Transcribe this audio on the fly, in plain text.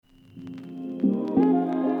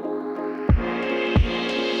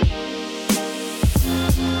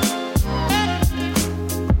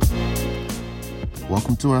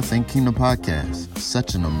welcome to our Think Kingdom podcast.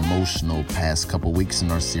 Such an emotional past couple weeks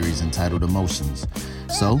in our series entitled Emotions.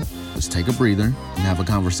 So, let's take a breather and have a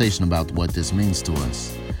conversation about what this means to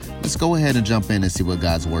us. Let's go ahead and jump in and see what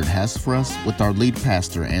God's Word has for us with our lead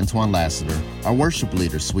pastor, Antoine Lassiter, our worship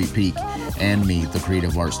leader, Sweet Peak, and me, the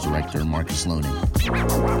creative arts director, Marcus Looney.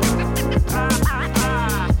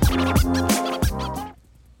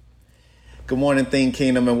 Good morning, Think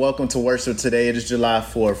Kingdom, and welcome to worship today. It is July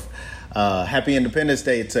 4th. Happy Independence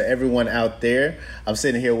Day to everyone out there. I'm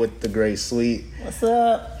sitting here with the great Sweet. What's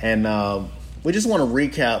up? And we just want to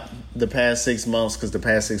recap the past 6 months, because the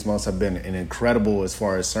past 6 months have been an incredible as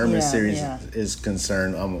far as sermon series is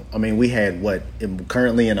concerned. I mean, we had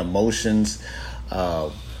currently in Emotions.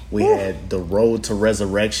 We had the Road to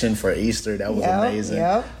Resurrection for Easter. That was amazing.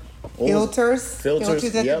 Yep. Filters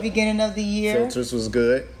at the beginning of the year. Filters was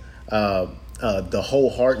good. The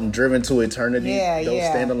Whole Heart and Driven to Eternity. Those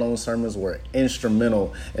standalone sermons were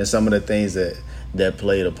instrumental in some of the things that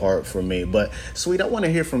played a part for me. But Sweet, I want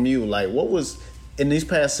to hear from you. Like, what was in these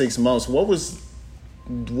past 6 months? What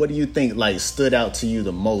do you think stood out to you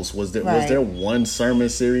the most? Was there one sermon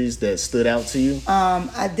series that stood out to you?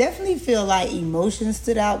 I definitely feel like Emotions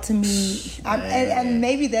stood out to me, and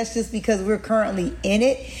maybe that's just because we're currently in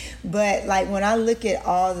it. But when I look at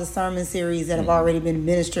all the sermon series that have already been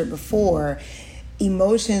ministered before,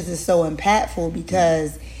 Emotions is so impactful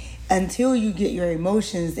because until you get your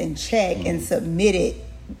emotions in check and submit it,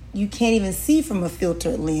 you can't even see from a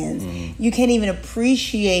filtered lens. You can't even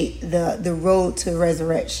appreciate the road to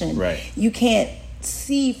resurrection. Right. You can't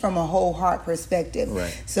see from a whole heart perspective.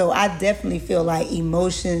 Right. So I definitely feel like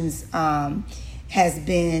Emotions has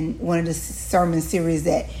been one of the sermon series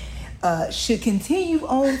that should continue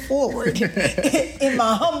on forward, in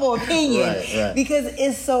my humble opinion, right. Because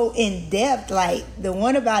it's so in depth. Like the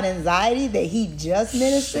one about anxiety that he just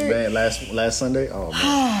ministered, man, last Sunday. Oh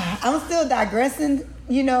man, I'm still digressing,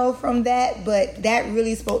 from that, but that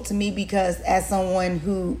really spoke to me because as someone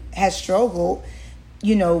who has struggled,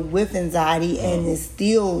 with anxiety and is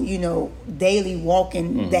still, daily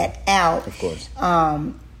walking that out. Of course.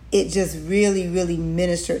 It just really, really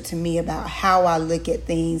ministered to me about how I look at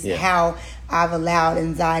things, how I've allowed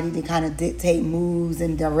anxiety to kind of dictate moves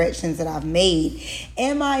and directions that I've made,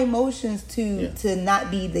 and my emotions to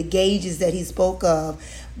not be the gauges that he spoke of,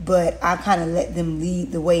 but I kind of let them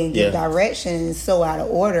lead the way and give direction, and it's so out of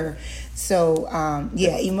order. So,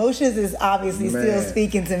 Emotions is obviously still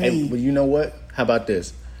speaking to me. But you know what? How about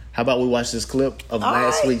this? How about we watch this clip of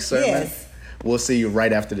last week's sermon? Yes. We'll see you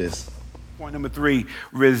right after this. Point number 3,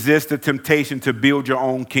 resist the temptation to build your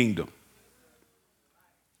own kingdom.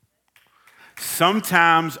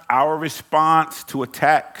 Sometimes our response to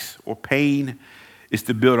attacks or pain is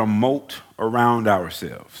to build a moat around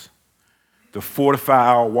ourselves, to fortify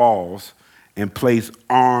our walls and place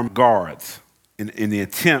armed guards in the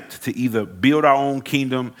attempt to either build our own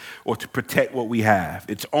kingdom or to protect what we have.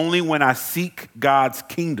 It's only when I seek God's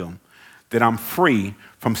kingdom that I'm free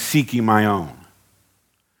from seeking my own.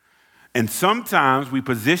 And sometimes we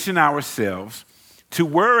position ourselves to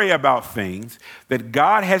worry about things that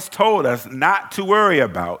God has told us not to worry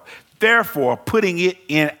about, therefore putting it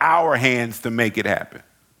in our hands to make it happen.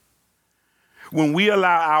 When we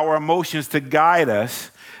allow our emotions to guide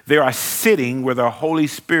us, they are sitting where the Holy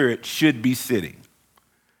Spirit should be sitting.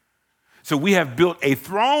 So we have built a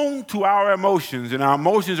throne to our emotions, and our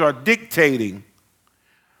emotions are dictating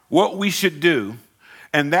what we should do.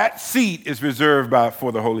 And that seat is reserved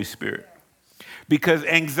for the Holy Spirit. Because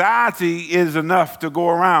anxiety is enough to go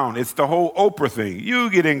around. It's the whole Oprah thing. You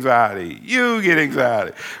get anxiety. You get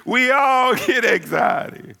anxiety. We all get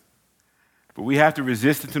anxiety. But we have to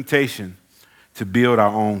resist the temptation to build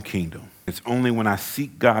our own kingdom. It's only when I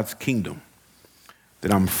seek God's kingdom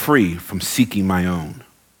that I'm free from seeking my own.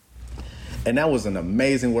 And that was an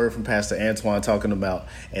amazing word from Pastor Antoine talking about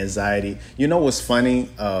anxiety. You know what's funny?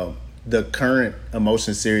 The current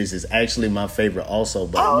Emotion series is actually my favorite also,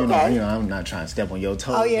 but I'm not trying to step on your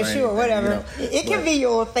toes. Oh yeah, sure, whatever. It can be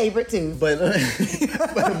your favorite too. But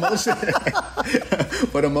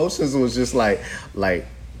Emotions was just like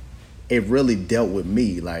it really dealt with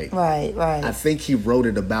me. Right. I think he wrote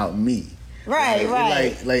it about me. Right.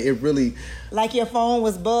 Like it really. Like your phone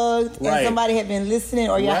was bugged and somebody had been listening,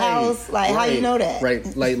 or your house. How you know that? Right.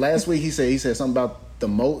 Like last week he said something about the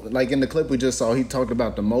moat. Like in the clip we just saw, he talked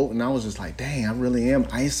about the moat, and I was just like, dang, I really am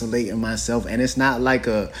isolating myself. And it's not like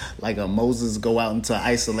a Moses go out into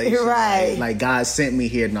isolation. Right. Like God sent me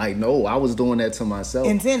here. Like, no, I was doing that to myself.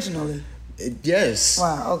 Intentionally. Yes.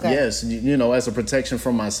 Wow, okay. Yes. As a protection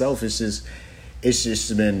from myself, it's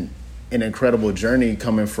just been an incredible journey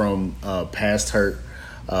coming from past hurt,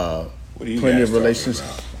 plenty of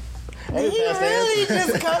relationships. He really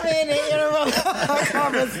just come in and interrupt our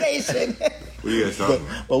conversation. What you guys talking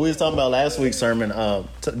about? But we was talking about last week's sermon,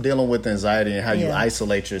 dealing with anxiety and how you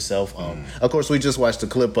isolate yourself. Of course, we just watched a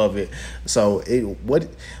clip of it. So, what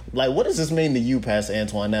does this mean to you, Pastor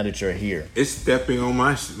Antoine? Now that you're here, it's stepping on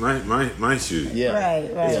my shoes. Yeah, right.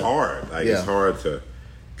 It's hard. It's hard to,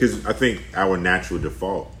 because I think our natural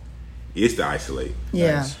default is to isolate.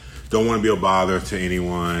 Yeah. Don't want to be a bother to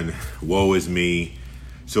anyone. Woe is me.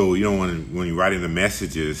 So you don't want to, when you're writing the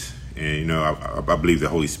messages, and I believe the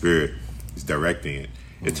Holy Spirit is directing it.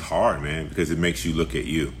 It's hard, man, because it makes you look at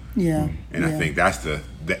you. Yeah. And I think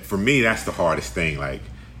for me, that's the hardest thing. Like,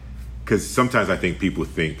 because sometimes I think people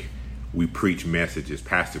think we preach messages,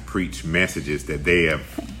 pastor preach messages that they have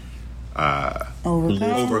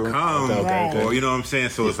overcome, Right. or you know what I'm saying.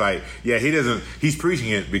 So it's like, he's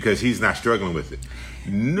preaching it because he's not struggling with it.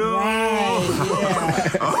 No, Right,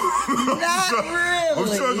 not really. I'm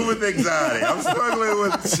struggling with anxiety. I'm struggling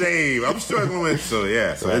with shame. I'm struggling with So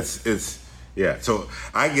it's So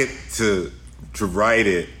I get to write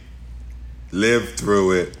it, live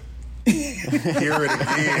through it, hear it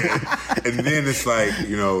again, and then it's like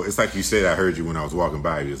it's like you said. I heard you when I was walking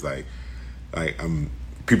by. It was like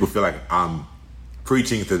people feel like I'm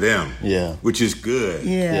preaching to them, which is good.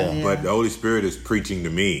 But the Holy Spirit is preaching to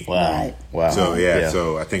me. Wow. So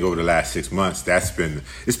so I think over the last 6 months, it's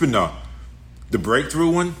been the breakthrough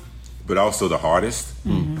one, but also the hardest.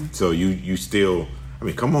 So you still,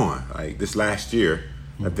 come on, like this last year,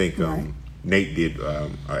 I think Nate did a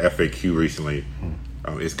FAQ recently.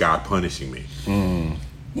 Is God punishing me?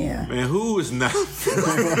 Yeah. Man, who is not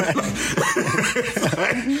feeling like,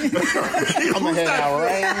 I'm gonna head out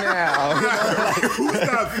right now. Who's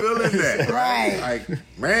not feeling that? Right. Like,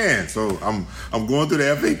 man, so I'm going through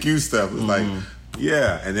the FAQ stuff. It's like,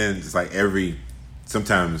 and then it's like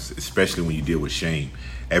sometimes, especially when you deal with shame,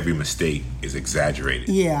 every mistake is exaggerated.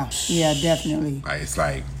 Yeah, definitely. Like, it's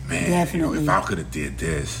like, man, definitely. If I could have did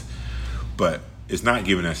this. But it's not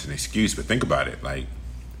giving us an excuse, but think about it. Like,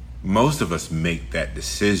 most of us make that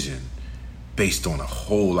decision based on a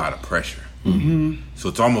whole lot of pressure. So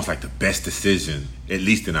it's almost like the best decision, at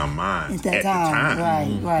least in our minds, at the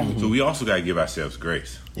time. Right. So we also got to give ourselves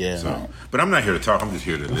grace. Yeah. So, but I'm not here to talk. I'm just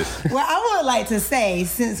here to listen. Well, I would like to say,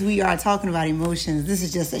 since we are talking about emotions, this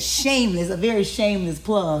is just a very shameless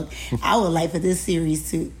plug. I would like for this series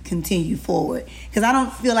to continue forward, because I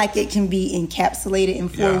don't feel like it can be encapsulated in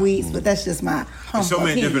 4 weeks, but that's just my humble There's so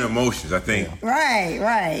many opinion. different emotions, I think. Right.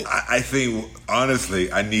 I think,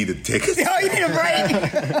 honestly, I need to take a Oh, you need a break?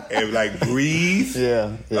 and breathe.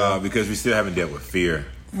 Yeah. Because we still haven't dealt with fear.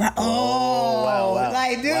 Wow.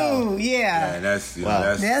 Like, dude, Yeah, and that's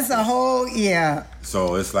a whole,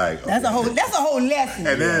 So it's like, that's a whole lesson.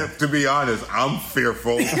 And then, to be honest, I'm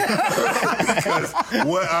fearful because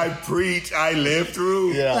what I preach, I live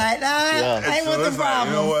through. Like, I ain't with the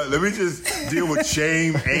problem. You know what? Let me just deal with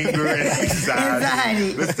shame, anger, and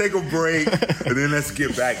anxiety. Let's take a break, and then let's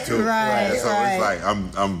get back to it. Right. So it's like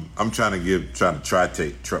I'm trying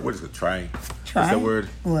to what is it? Try? What's that word?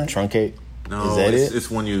 What? Truncate. No, is that it? It's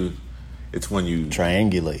when you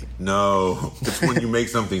triangulate. No, it's when you make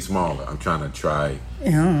something smaller. I'm trying to try.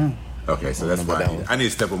 Yeah. Okay, so that's why I need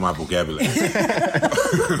to step on my vocabulary.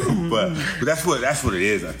 but that's what it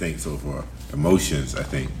is, I think. So for emotions, I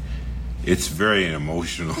think it's very an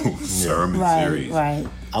emotional sermon series. Right.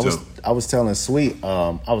 I was telling Sweet,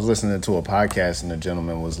 I was listening to a podcast and the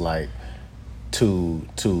gentleman was like, to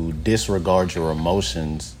disregard your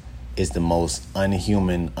emotions is the most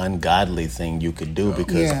unhuman, ungodly thing you could do,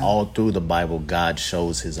 because all through the Bible, God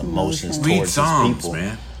shows his emotions Read towards Psalms, his people.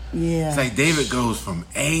 Man. Yeah. It's like David goes from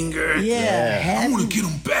anger to, I want to get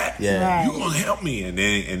him back. Yeah. You're going to help me.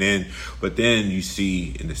 But then you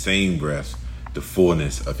see in the same breath the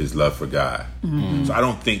fullness of his love for God. So I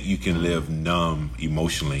don't think you can live numb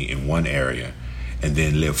emotionally in one area and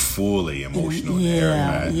then live fully emotional in the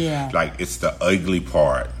area. Like, it's the ugly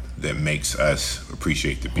part that makes us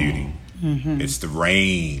appreciate the beauty. It's the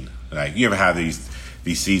rain. Like, you ever have these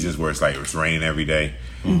seasons where it's like it's raining every day,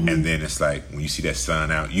 and then it's like when you see that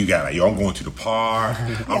sun out, you got I'm going to the park.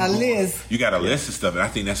 You got a list of stuff, and I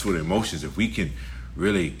think that's what emotions. If we can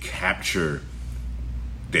really capture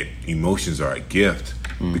that emotions are a gift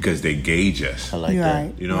because they gauge us. I like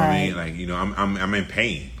that. You know what I mean? Like, I'm in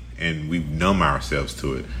pain. And we numb ourselves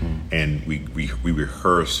to it, and we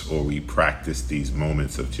rehearse or we practice these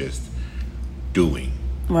moments of just doing,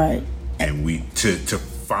 right? And we to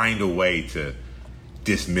find a way to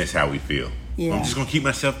dismiss how we feel. Yeah. I'm just going to keep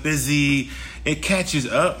myself busy. It catches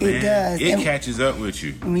up, man. It does. It catches up with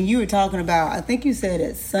you. When you were talking about, I think you said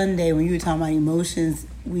it Sunday when you were talking about emotions,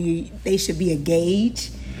 they should be a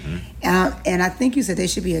gauge. And I think you said they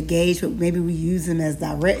should be a gauge, but maybe we use them as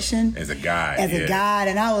direction. As a guide. A guide.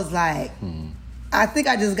 And I was like, I think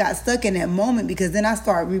I just got stuck in that moment because then I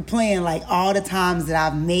started replaying like all the times that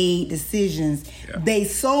I've made decisions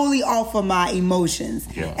based solely off of my emotions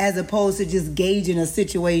as opposed to just gauging a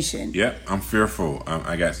situation. Yep, I'm fearful.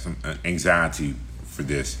 I got some anxiety for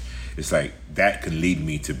this. It's like that can lead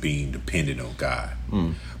me to being dependent on God.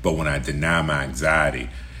 But when I deny my anxiety,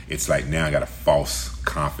 it's like now I got a false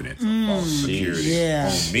confidence, a false security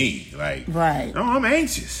on me. Like, no, I'm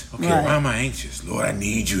anxious. Okay, why am I anxious? Lord, I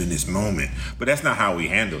need you in this moment. But that's not how we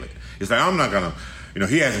handle it. It's like, I'm not going to,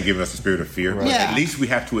 he hasn't given us a spirit of fear. Right. At least we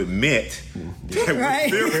have to admit that we're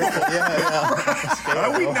fearful.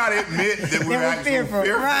 Why we not admit that we're actually fearful?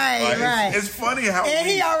 Right. It's funny how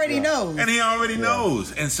he already knows. And he already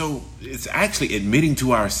knows. And so it's actually admitting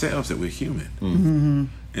to ourselves that we're human.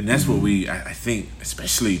 And that's what I think,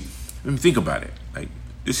 especially, think about it. Like,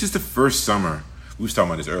 this is the first summer, we was talking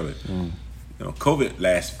about this earlier. COVID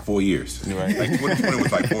lasts 4 years. Right. Like, 2020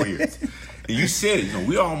 was like 4 years. And you said it,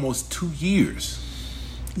 we're almost 2 years.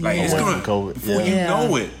 Like, it's going to, before you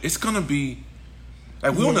know it, it's going to be,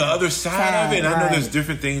 like, we're on the other side of it. And I know there's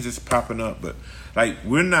different things that's popping up, but, like,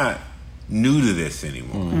 we're not new to this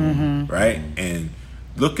anymore. Right? And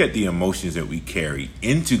look at the emotions that we carry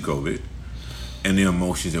into COVID and the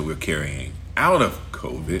emotions that we're carrying out of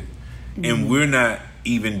COVID, and we're not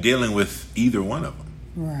even dealing with either one of them.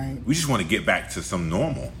 Right. We just want to get back to some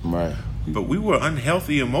normal. Right. But we were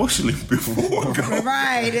unhealthy emotionally before COVID.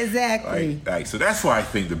 Right, exactly. So that's why I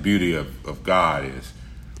think the beauty of God is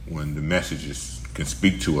when the messages can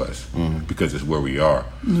speak to us because it's where we are.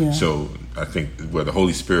 Yeah. So I think where the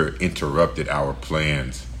Holy Spirit interrupted our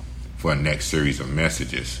plans for a next series of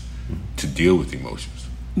messages to deal with emotions.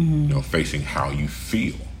 Facing how you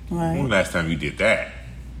feel. Right. When was the last time you did that?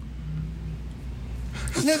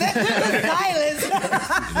 No, that's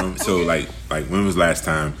silence. So, like, when was the last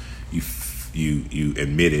time you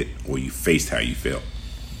admitted or you faced how you felt?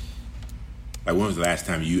 Like, when was the last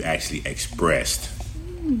time you actually expressed?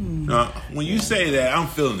 When you say that, I'm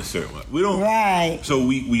feeling a certain way. We don't. Right. So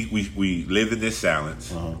we live in this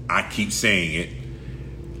silence. I keep saying it.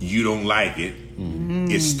 You don't like it.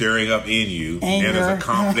 It's stirring up in you. Anger. And there's a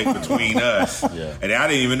conflict between us. And I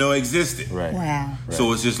didn't even know it existed. Right. Wow.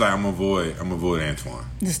 So it's just like I'm avoid Antoine.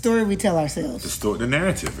 The story we tell ourselves. The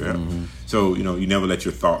narrative, So, you never let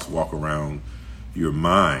your thoughts walk around your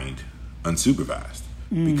mind unsupervised.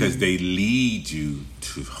 Because they lead you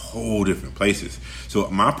to whole different places. So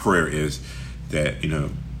my prayer is that,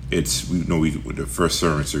 the first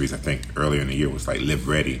sermon series, I think, earlier in the year was like live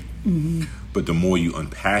ready. But the more you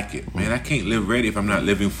unpack it, man, I can't live ready if I'm not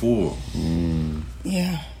living full.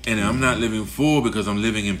 Yeah. And I'm not living full because I'm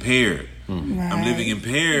living impaired. Right. I'm living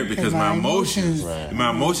impaired because my emotions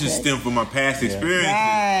stem from my past experiences.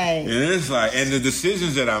 Right. And it's like, and the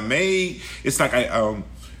decisions that I made, it's like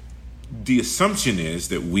the assumption is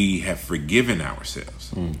that we have forgiven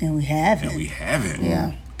ourselves. And we haven't.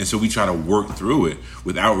 Yeah. And so we try to work through it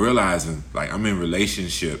without realizing, like, I'm in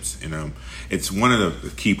relationships, and it's one of the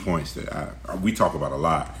key points that we talk about a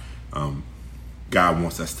lot. God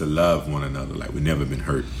wants us to love one another like we've never been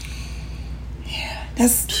hurt. Yeah,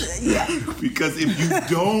 Because if you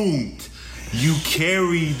don't, you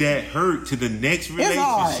carry that hurt to the next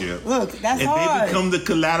relationship. Look, that's hard. And they become the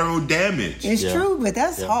collateral damage. It's true, but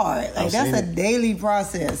that's hard. Like, that's a daily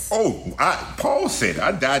process. Paul said,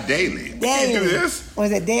 I die daily. I can't do this.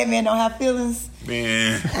 Was it dead men don't have feelings?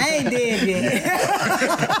 Man. I ain't dead yet.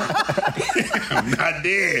 I'm not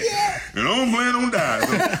dead. And I don't plan on dying.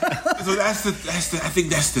 So I think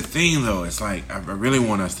that's the thing, though. It's like, I really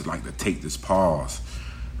want us to take this pause.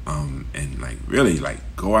 And really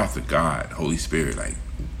go after God, Holy Spirit. Like,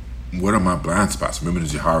 what are my blind spots? Remember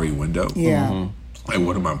the Johari window? Yeah. Like,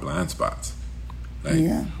 what are my blind spots?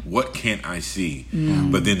 Like, what can't I see?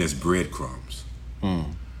 But then there's breadcrumbs.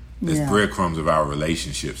 There's breadcrumbs of our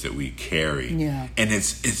relationships that we carry. Yeah. And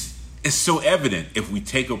it's so evident if we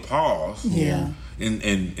take a pause. Yeah.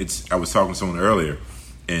 And I was talking to someone earlier.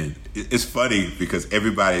 And it's funny because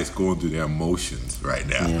everybody is going through their emotions right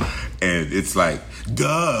now. Yeah. And it's like,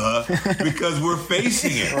 duh, because we're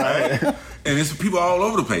facing it, right? And it's people all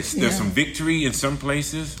over the place. There's some victory in some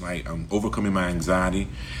places, like I'm overcoming my anxiety.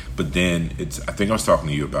 But then I think I was talking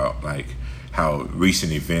to you about like how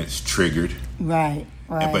recent events triggered. Right.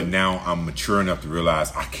 Right. But now I'm mature enough to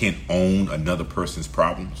realize I can't own another person's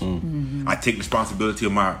problems. Mm-hmm. I take responsibility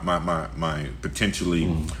of my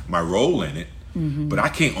potentially my role in it, but I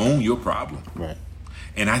can't own your problem. Right.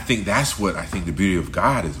 And I think that's what I think the beauty of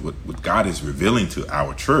God is. What God is revealing to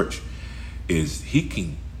our church is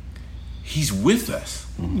He's with us.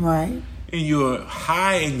 Right. In your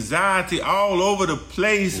high anxiety, all over the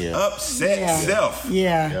place, upset self.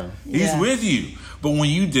 Yeah. He's with you. But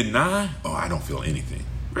when you deny, I don't feel anything.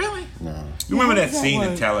 Really? No. You remember that scene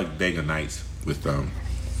in Talladega Nights with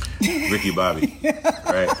Ricky Bobby,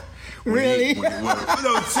 right? Really?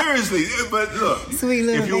 No, seriously. But look,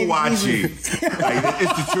 if you're watching, like,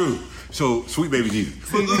 it's the truth. So, Sweet Baby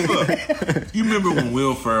Jesus. Look. You remember when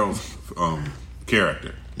Will Ferrell's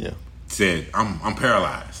character said, "I'm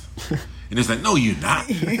paralyzed," and it's like, "No, you're not."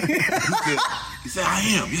 He said, "I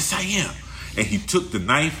am. Yes, I am." And he took the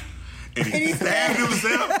knife. And he stabbed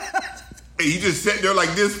himself. And he just sat there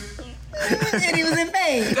like this. And he was in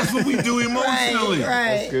pain. That's what we do emotionally.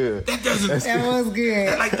 Right. That's good. That was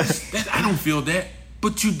good. Like I don't feel that.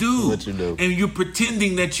 But you do. And you're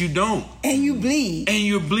pretending that you don't. And you bleed. And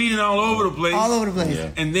you're bleeding all over the place. All over the place. Yeah.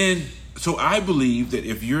 And then, so I believe that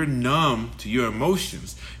if you're numb to your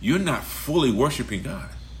emotions, you're not fully worshiping God.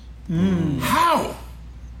 How?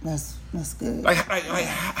 That's good. Like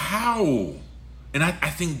how? And I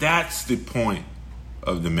think that's the point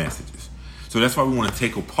of the messages. So that's why we want to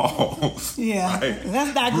take a pause. Yeah. Right?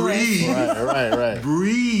 That's not breathe. Right.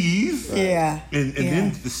 Breathe. Yeah. And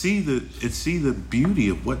then to see the beauty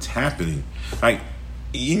of what's happening. Like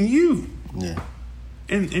in you. Yeah.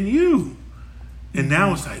 In you. And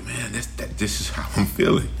now it's like, man, this is how I'm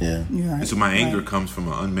feeling. Yeah. And so my anger comes from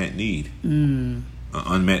an unmet need.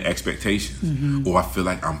 Unmet expectations, or I feel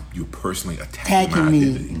like you're personally attacking my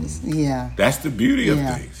identity. Yeah, that's the beauty of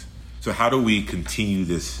things. So how do we continue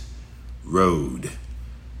this road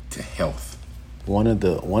to health? One of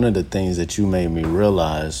the things that you made me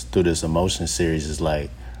realize through this emotion series is like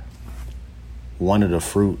one of the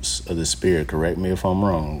fruits of the Spirit. Correct me if I'm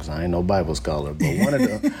wrong, because I ain't no Bible scholar. But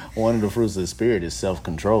one of the fruits of the Spirit is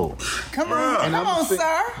self-control. Come on,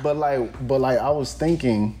 sir. But I was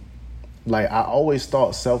thinking. Like, I always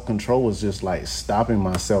thought self-control was just, like, stopping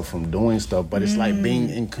myself from doing stuff. But it's like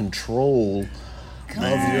being in control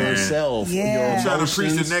of yourself. Yeah. Your trying to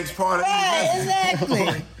preach the next part of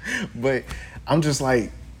exactly. But I'm just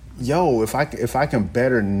like, if I can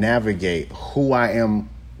better navigate who I am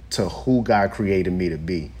to who God created me to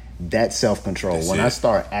be, that's self-control. When I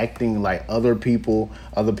start acting like other people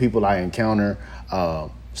I encounter,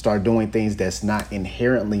 start doing things that's not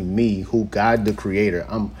inherently me, who God the Creator.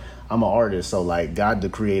 I'm an artist, so like God the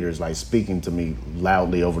Creator is like speaking to me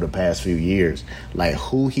loudly over the past few years, like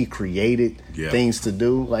who He created things to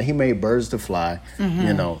do. Like He made birds to fly.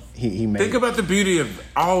 You know, He made. Think about the beauty of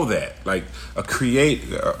all that. Like a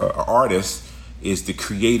artist is the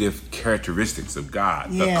creative characteristics of God,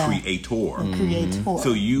 the creator.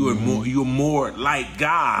 So you're more like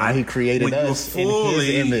God. And He created when us you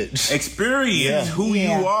fully in His image. Experience who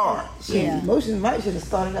you are. Emotions might should have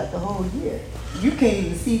started out the whole year. You can't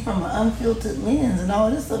even see from an unfiltered lens and all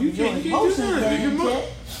this stuff. You can't do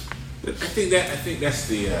that. I think that's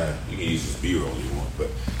the you can use this B-roll if you want, but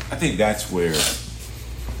I think that's where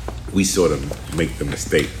we sort of make the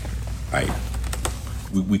mistake. Like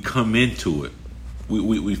we come into it.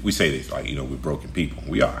 We say this, like, we're broken people.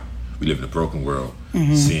 We are. We live in a broken world.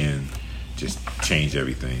 Sin just changed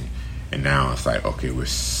everything, and now it's like, okay,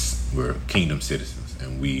 we're kingdom citizens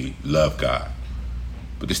and we love God,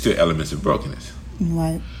 but there's still elements of brokenness.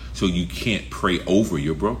 Right. So you can't pray over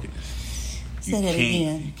your brokenness. Say that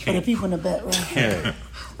again for the people in the back row.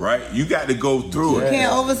 Right? You got to go through it. You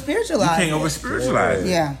can't over spiritualize. You can't over spiritualize it.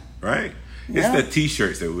 Yeah. Right? It's the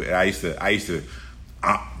T-shirts that I used to.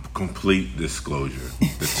 Complete disclosure.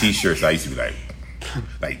 The T-shirts I used to be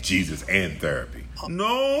like Jesus and therapy.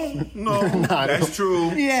 No, that's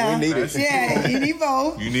true. Yeah, we need it. Yeah, you need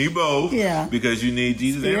both. You need both. Yeah, because you need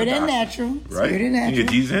Jesus Spirit and a doctor. natural. Right? Spirit and natural. You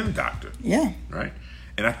need Jesus and a doctor. Yeah. Right?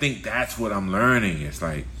 And I think that's what I'm learning. It's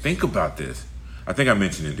like, think about this. I think I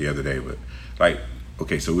mentioned it the other day, but like,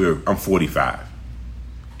 okay, so I'm 45,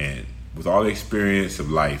 and with all the experience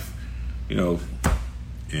of life,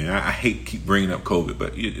 and I hate keep bringing up COVID,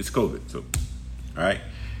 but it's COVID, so all right.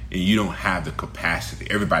 And you don't have the capacity.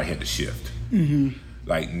 Everybody had to shift.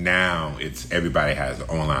 Like now, it's everybody has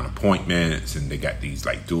online appointments, and they got these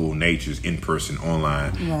like dual natures, in person,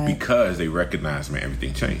 online, because they recognize, man,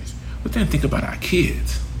 everything changed. But then think about our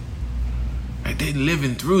kids. Like they're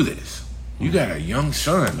living through this. You got a young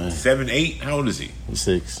son, 7, 8. How old is he?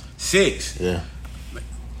 6. Yeah.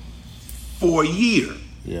 For a year.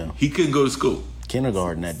 Yeah. He couldn't go to school.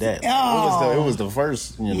 kindergarten at that. Oh. It was the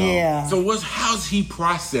first, Yeah. So how's he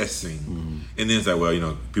processing? Mm-hmm. And then it's like,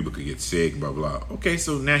 well, people could get sick, blah, blah. Okay,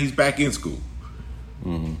 so now he's back in school.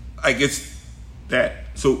 Mm-hmm. I guess that.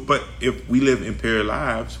 So, but if we live impaired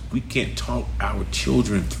lives, we can't talk our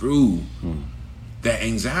children through that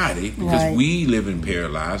anxiety because we live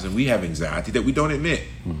impaired lives and we have anxiety that we don't admit.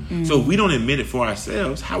 Mm-hmm. So if we don't admit it for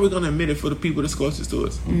ourselves, how are we going to admit it for the people that's closest to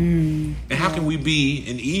us? Mm-hmm. And how can we be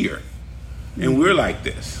an ear? And we're like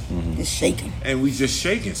this. It's shaking. And we just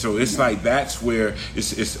shaking. So it's like that's where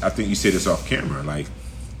it's I think you said this off camera. Like,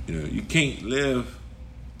 you can't live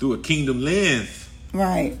through a kingdom lens.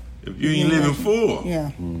 Right. If you ain't living full.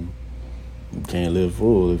 Yeah. You can't live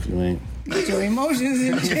full if you ain't. Get your emotions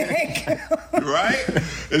in check. Right?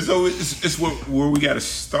 And so it's where we got to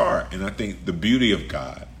start. And I think the beauty of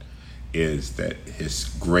God is that His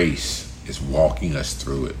grace is walking us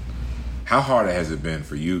through it. How hard has it been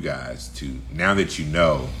for you guys to, now that you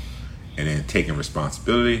know, and then taking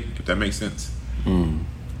responsibility, if that makes sense?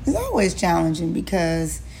 It's always challenging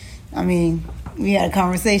because, we had a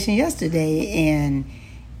conversation yesterday and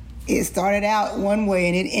it started out one way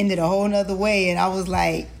and it ended a whole nother way. And I was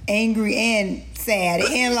like angry and sad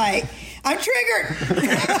and like, I'm triggered.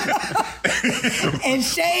 And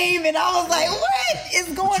shame. And I was like, what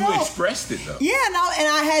is going on? You expressed it though. Yeah, no, and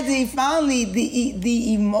I had to finally,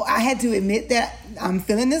 I had to admit that I'm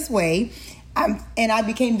feeling this way. And I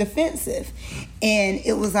became defensive. And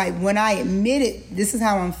it was like when I admitted this is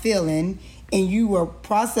how I'm feeling, and you were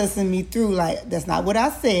processing me through like, that's not what I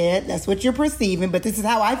said, that's what you're perceiving, but this is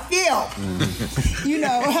how I feel.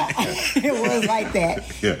 It was like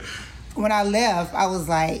that. Yeah. When I left, I was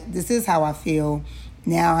like, this is how I feel.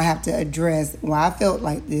 Now I have to address why I felt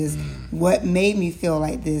like this, what made me feel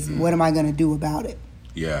like this, what am I going to do about it?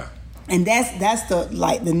 Yeah. And that's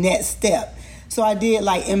the next step. So I did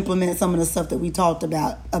implement some of the stuff that we talked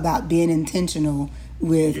about being intentional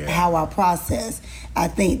with how I process. I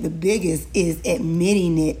think the biggest is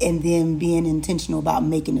admitting it and then being intentional about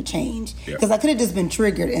making a change. Because I could have just been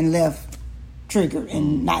triggered and left triggered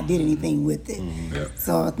and not did anything with it.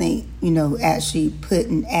 So I think, actually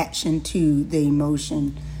putting action to the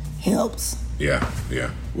emotion helps. Yeah.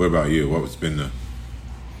 What about you? What's been the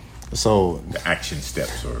action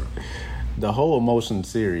steps or... The whole emotion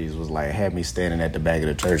series was had me standing at the back of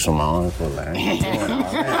the church with my arms full. All right.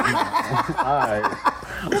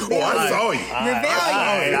 Oh, I saw you.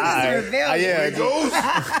 Rebellion.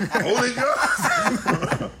 Holy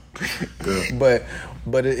Ghost.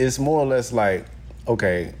 But it's more or less like,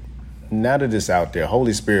 okay, now that it's out there,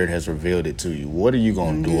 Holy Spirit has revealed it to you. What are you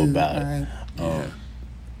going to do about it?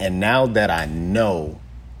 And now that I know,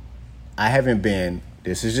 I haven't been,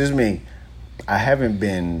 this is just me, I haven't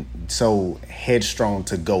been so headstrong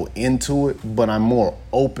to go into it, but I'm more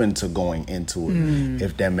open to going into it,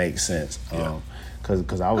 if that makes sense.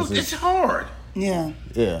 Because I was it's hard. Yeah.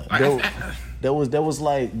 There was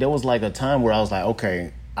like a time where I was like,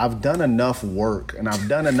 okay, I've done enough work and I've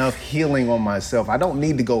done enough healing on myself. I don't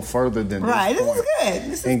need to go further than this point. This is good.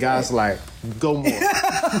 This and God's good. Like, go more.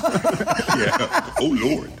 Oh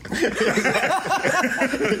Lord.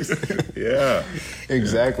 Yeah.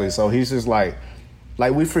 Exactly. So He's just like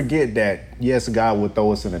we forget that yes, God will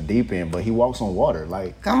throw us in the deep end, but He walks on water.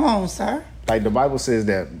 Come on, sir. The Bible says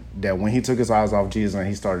that when He took His eyes off Jesus and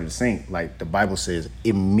He started to sink, the Bible says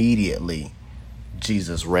immediately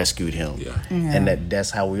Jesus rescued him. And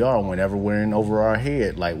that's how we are whenever we're in over our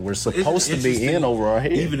head. We're supposed to be in over our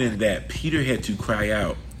head. Even in that, Peter had to cry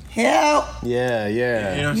out, help. Yeah.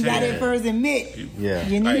 You got to first admit.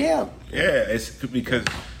 You need help. Yeah, it's because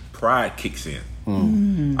pride kicks in.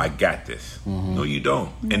 I got this. No, you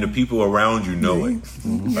don't. And the people around you know it.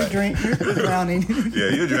 You're drowning.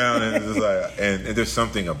 You're drowning. It's just and there's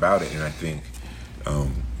something about it. And I think,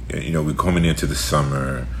 we're coming into the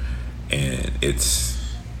summer, and it's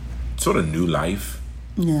sort of new life.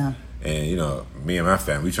 Yeah. And, me and my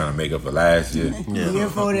family, we trying to make up for last year. Here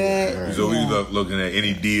for that. So we looking at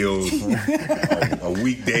any deals, a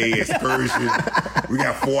weekday excursion. We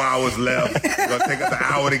got 4 hours left. It's going to take us an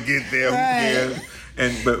hour to get there. Right.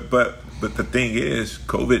 And but the thing is,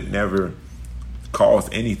 COVID never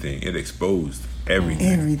caused anything. It exposed everything.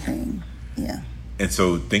 Everything, yeah. And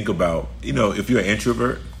so think about, if you're an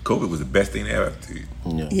introvert, COVID was the best thing ever to you.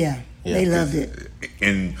 Yeah. They loved it.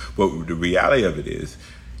 And the reality of it is,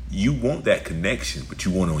 you want that connection, but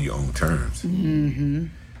you want it on your own terms. Mm-hmm.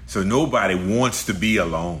 So nobody wants to be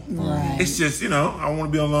alone. Right. It's just, I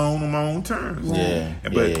want to be alone on my own terms. Yeah.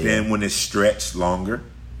 But then when it's stretched longer,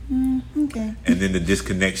 okay. And then the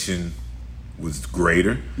disconnection was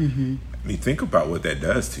greater, think about what that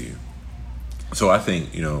does to you. So I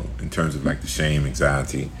think, in terms of like the shame,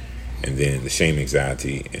 anxiety, and then the shame,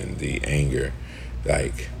 anxiety, and the anger,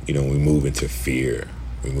 like, we move into fear,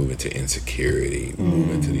 we move into insecurity, we move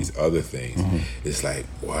into these other things. It's like,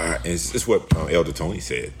 why? It's what Elder Tony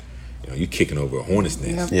said. You kicking over a hornet's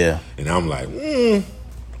nest. Yeah. And I'm like,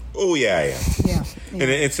 oh yeah, I am. Yeah. And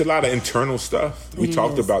it's a lot of internal stuff. We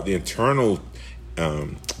talked about the internal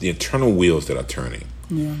wheels that are turning.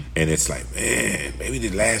 Yeah. And it's like, man, maybe the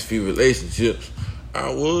last few relationships,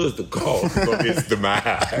 I was the cause of its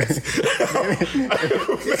demise.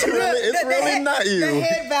 It's really not you. The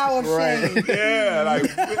head bow of shame. Yeah, like,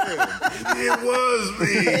 man, it was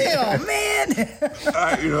me. Hell, man.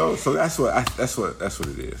 So that's what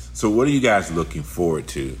it is. So what are you guys looking forward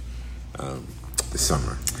to this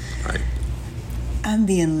summer? Like, I'm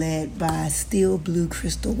being led by still blue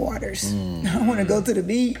crystal waters. I want to go to the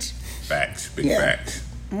beach. Facts, big facts.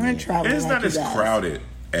 I want to travel. And it's not as crowded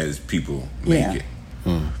as people make it.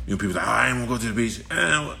 People say, I ain't gonna go to the beach.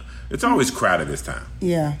 It's always crowded this time.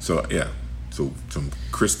 Yeah. So some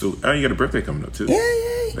crystal. You got a birthday coming up too.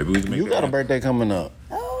 Yeah. Maybe we can make. You got a birthday coming up.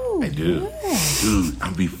 Oh, I do. Yeah. Dude,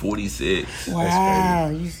 I'm be 46. Wow,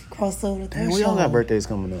 you crossed over the threshold. We all got birthdays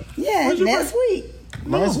coming up. Yeah, next week.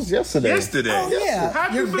 Mine was yesterday. Oh yeah,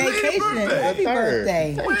 Happy your belated vacation. birthday. Happy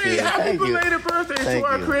birthday. Happy belated birthday to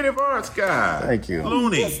our creative arts guy. Thank you.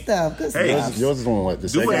 Looney. Good stuff. Hey, yours is on what?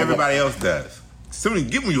 Do what everybody else does. Somebody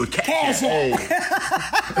give me your cash. Hey. And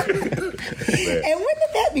when did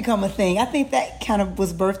that become a thing? I think that kind of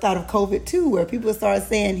was birthed out of COVID too, where people started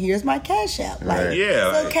saying, "Here's my cash app." Like, Right.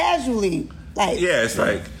 so casually, like, Yeah, it's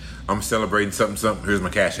like I'm celebrating something. Here's my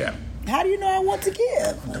cash app. how do you know I want to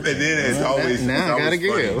give? And then it's always now I gotta funny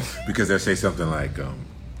give. because they'll say something like, a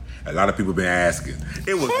lot of people been asking.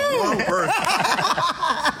 It was one person,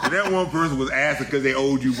 and that one person was asking because they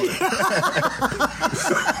owed you money. So,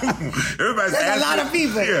 everybody's That's asking. a lot of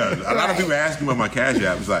people. Yeah, a lot of people asking about my cash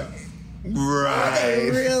app. It's like,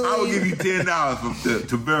 right, Really? I will give you $10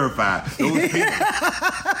 to verify those people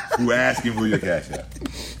who asking for your cash app.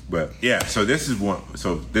 But yeah, so this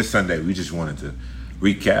Sunday we just wanted to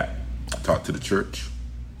recap, talk to the church,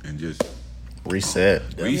 and just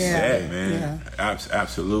Reset, man. Yeah.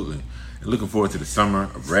 Absolutely. And looking forward to the summer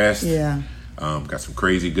of rest. Yeah. Got some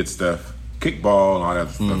crazy good stuff. Kickball and all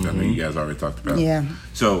that stuff that you guys already talked about. Yeah.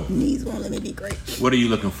 So Knees won't let me be great. what are you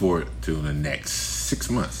looking forward to in the next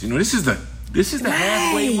 6 months? This is the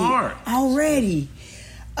halfway mark already.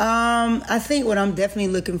 I think what I'm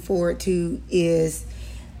definitely looking forward to is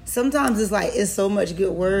sometimes it's so much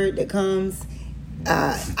good word that comes.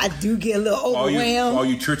 I do get a little overwhelmed. All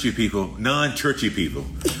you churchy people, non-churchy people.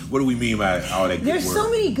 What do we mean by all that good There's word? so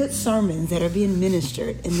many good sermons that are being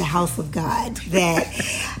ministered in the house of God that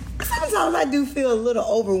sometimes I do feel a little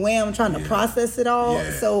overwhelmed trying to process it all.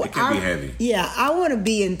 Yeah, so it can be heavy. Yeah, I want to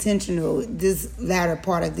be intentional this latter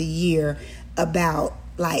part of the year about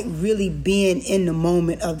like really being in the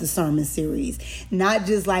moment of the sermon series, not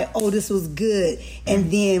just like, oh, this was good,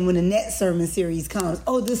 and then when the next sermon series comes,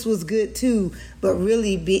 oh, this was good too, but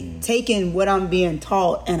really taking what I'm being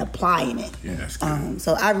taught and applying it. Yeah, that's good.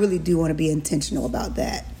 So I really do want to be intentional about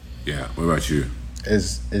that. Yeah. What about you?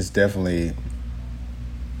 It's definitely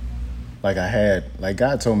like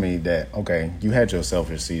God told me that, okay, you had your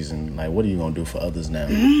selfish season. Like, what are you gonna do for others now?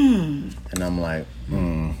 And I'm like,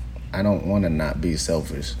 I don't want to not be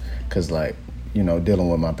selfish, because dealing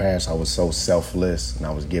with my past, I was so selfless, and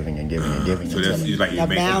I was giving and giving and giving. So that's like you're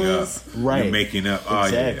making balance. up, right? You're making up,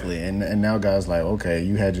 exactly. Yeah. And now God's like, okay,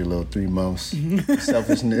 you had your little 3 months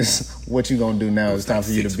selfishness. What you gonna do now? It's time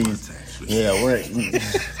for you to be. Yeah, right.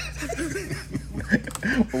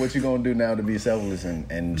 What you gonna do now to be selfless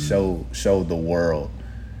and show the world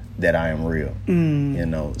that I am real?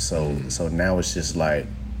 So now it's just like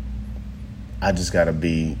I just gotta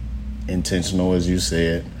be intentional, as you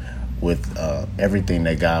said, with everything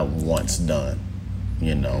that God wants done.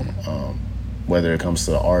 Whether it comes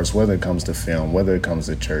to the arts, whether it comes to film, whether it comes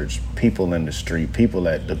to church, people in the street, people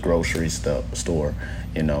at the grocery store.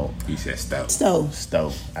 He said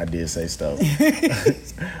Stove. I did say stove.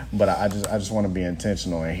 But I just want to be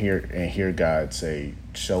intentional and hear God say,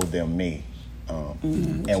 show them me.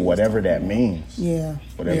 And whatever that means. Yeah.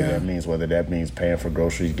 That means, whether that means paying for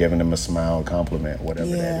groceries, giving them a smile, compliment, whatever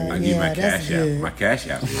that is. I need my cash app. My cash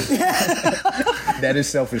app. That is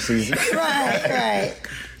selfish season. Right.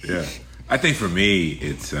 Yeah. I think for me,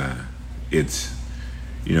 it's we're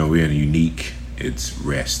in a unique. It's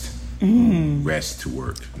rest. Rest to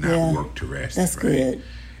work, not work to rest. That's right? good.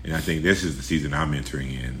 And I think this is the season I'm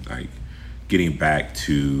entering in, like getting back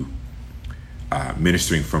to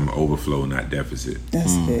ministering from overflow, not deficit.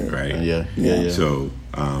 That's good. Right? Yeah. So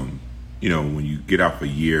when you get off a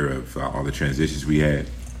year of all the transitions we had,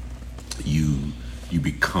 you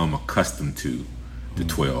become accustomed to the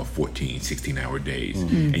 12, 14, 16-hour days,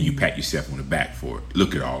 and you pat yourself on the back for it.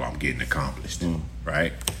 Look at all I'm getting accomplished,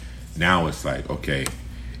 right? Now it's like, okay,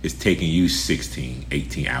 it's taking you 16,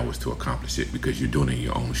 18 hours to accomplish it because you're doing it in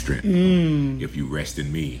your own strength. If you rest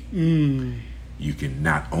in me, you can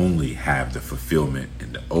not only have the fulfillment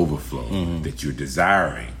and the overflow that you're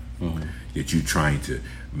desiring, that you're trying to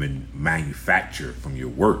manufacture from your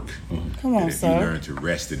work. Come on, and if you learn to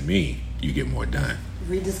rest in me, you get more done.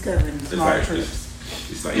 Rediscovering small truths.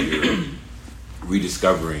 It's like you're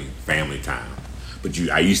rediscovering family time. But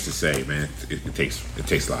I used to say, man, it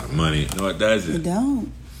takes a lot of money. No, it doesn't. It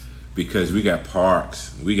don't. Because we got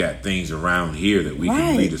parks, we got things around here that we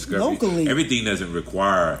can rediscover. Locally. Everything doesn't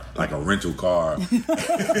require like a rental car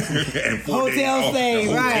and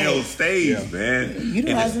hotel stays, man. You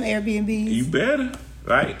don't have some Airbnbs. You better,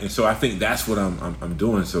 right? And so I think that's what I'm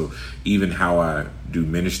doing. So even how I do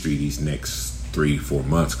ministry these next 3-4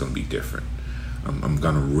 months gonna be different. I'm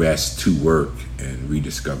gonna rest to work and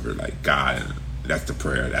rediscover like God. And that's the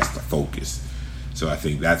prayer. That's the focus. So I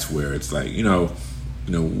think that's where it's like,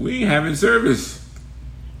 we ain't having service.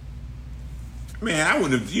 Man, I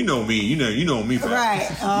wouldn't have. You know me. You know me forever. Right.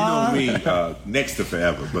 You know me next to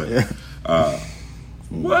forever. But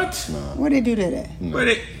what? What they do to that?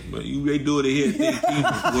 They do it here at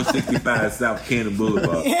 165 South Cannon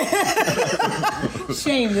Boulevard.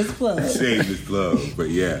 Shameless plug. But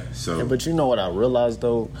yeah. So. Yeah, but you know what I realized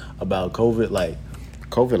though about COVID? Like,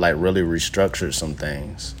 COVID really restructured some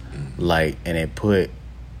things. And it put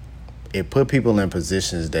people in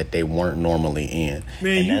positions that they weren't normally in.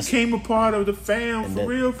 Man, you came a part of the fam for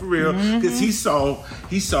real, because he saw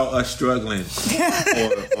us struggling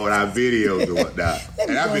on our videos and whatnot.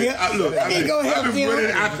 And I've been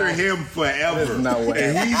running after him forever.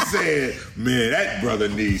 And he said, "Man, that brother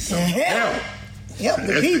needs some help. Help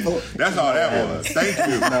the people." That's all that was. Thank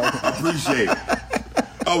you. I appreciate it.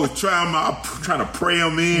 I was trying to pray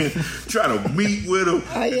him in, trying to meet with him.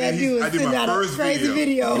 All you had to do was send out a crazy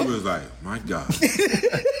video. He was like, "My God,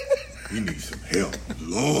 he needs some help."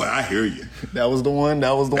 Lord, I hear you. That was the one.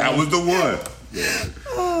 That was the one. Yeah.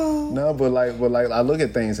 No, but I look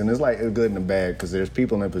at things and it's good and the bad because there's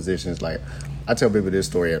people in positions like I tell people this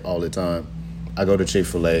story all the time. I go to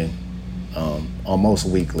Chick-fil-A almost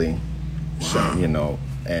weekly, wow.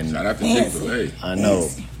 and shout out to Chick-fil-A. I know,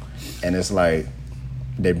 and it's like.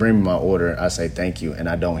 They bring me my order, I say thank you, and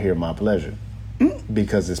I don't hear my pleasure.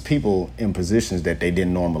 Because it's people in positions that they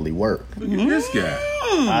didn't normally work. Look at this guy.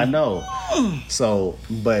 I know. So,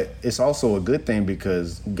 but it's also a good thing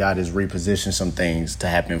because God has repositioned some things to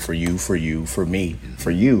happen for you, for me,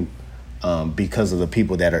 for you, because of the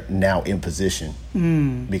people that are now in position.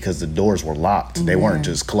 Because the doors were locked. They weren't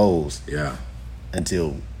just closed. Yeah.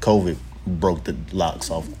 Until COVID broke the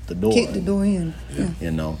locks off the door. Kicked the door in. Yeah.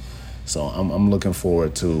 So I'm looking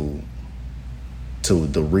forward to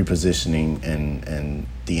the repositioning and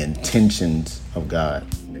the intentions of God.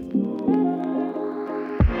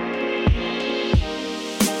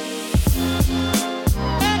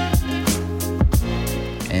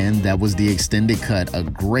 And that was the extended cut, a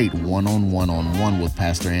great one-on-one with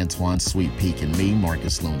Pastor Antoine Sweet Peak and me,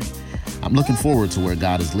 Marcus Looney. I'm looking forward to where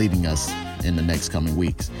God is leading us in the next coming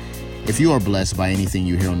weeks. If you are blessed by anything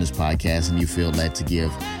you hear on this podcast and you feel led to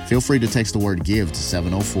give, feel free to text the word GIVE to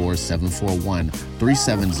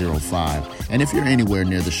 704-741-3705. And if you're anywhere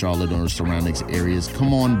near the Charlotte or surrounding areas,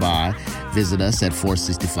 come on by. Visit us at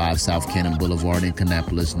 465 South Cannon Boulevard in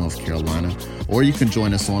Kannapolis, North Carolina. Or you can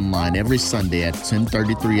join us online every Sunday at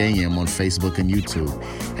 10:33 a.m. on Facebook and YouTube.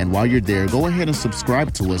 And while you're there, go ahead and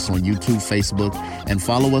subscribe to us on YouTube, Facebook, and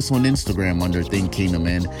follow us on Instagram under Think Kingdom.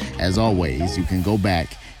 And as always, you can go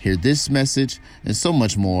back, hear this message and so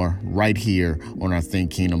much more right here on our Think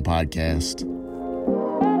Kingdom podcast.